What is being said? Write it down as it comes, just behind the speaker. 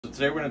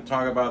today we're going to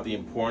talk about the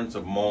importance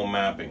of mole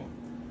mapping.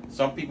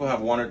 Some people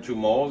have one or two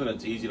moles and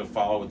it's easy to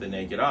follow with the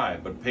naked eye,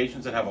 but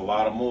patients that have a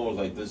lot of moles,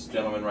 like this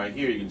gentleman right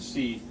here, you can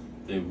see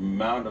the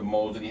amount of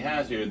moles that he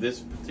has here. This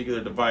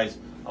particular device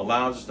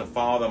allows us to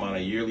follow them on a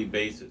yearly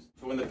basis.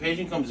 So when the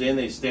patient comes in,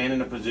 they stand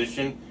in a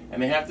position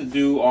and they have to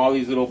do all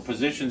these little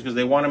positions because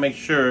they want to make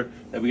sure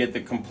that we get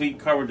the complete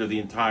coverage of the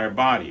entire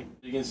body.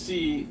 You can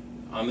see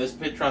on this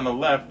picture on the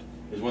left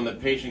is when the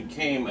patient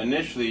came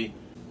initially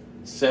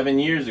 7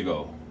 years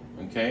ago.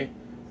 Okay,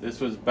 this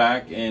was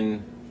back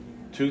in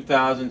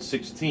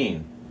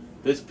 2016.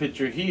 This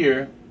picture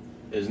here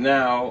is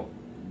now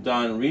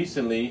done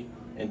recently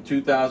in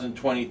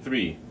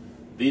 2023.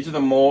 These are the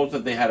moles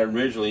that they had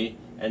originally,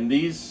 and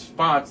these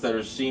spots that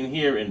are seen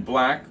here in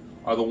black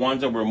are the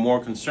ones that we're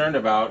more concerned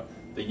about.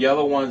 The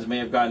yellow ones may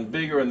have gotten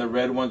bigger and the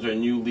red ones are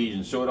new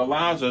lesions. So it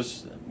allows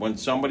us, when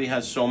somebody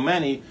has so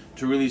many,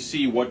 to really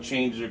see what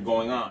changes are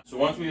going on. So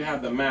once we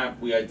have the map,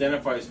 we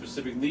identify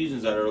specific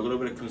lesions that are a little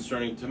bit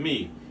concerning to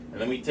me. And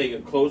then we take a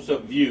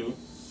close-up view.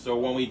 So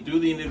when we do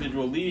the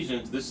individual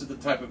lesions, this is the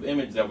type of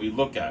image that we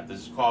look at. This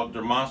is called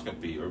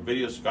dermoscopy or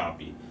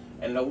videoscopy.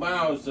 And it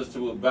allows us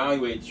to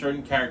evaluate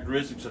certain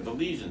characteristics of the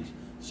lesions.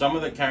 Some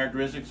of the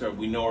characteristics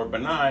we know are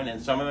benign,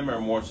 and some of them are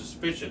more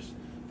suspicious.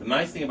 The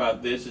nice thing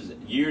about this is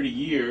year to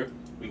year,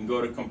 we can go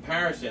to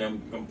comparison and we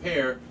can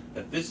compare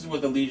that this is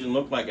what the lesion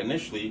looked like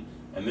initially,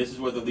 and this is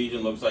what the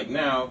lesion looks like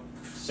now,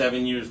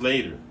 7 years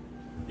later.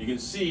 You can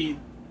see,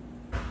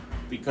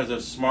 because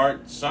of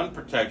smart sun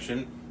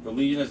protection, the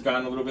lesion has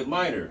gotten a little bit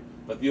lighter.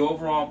 But the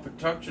overall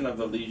protection of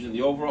the lesion,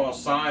 the overall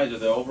size or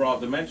the overall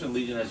dimension of the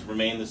lesion has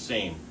remained the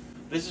same.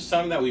 This is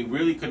something that we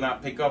really could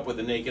not pick up with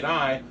the naked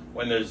eye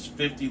when there's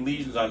 50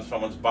 lesions on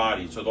someone's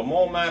body. So the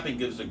mole mapping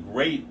gives a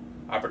great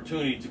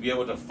opportunity to be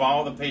able to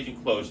follow the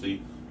patient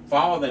closely,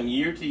 follow them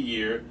year to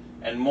year,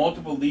 and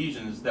multiple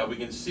lesions that we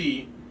can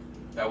see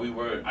that we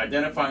were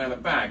identifying on the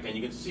back. And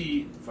you can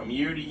see from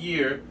year to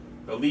year,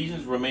 the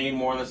lesions remain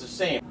more or less the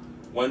same.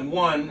 When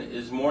one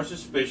is more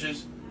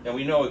suspicious, then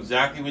we know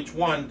exactly which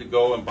one to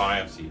go and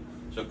biopsy.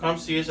 So come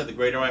see us at the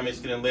Greater Miami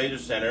Skin and Laser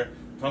Center.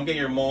 Come get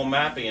your mole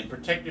mapping and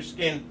protect your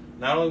skin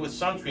not only with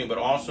sunscreen but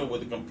also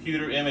with a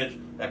computer image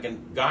that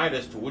can guide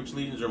us to which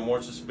lesions are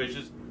more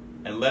suspicious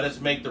and let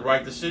us make the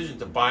right decision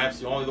to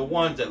biopsy only the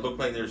ones that look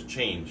like there's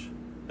change.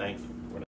 Thanks.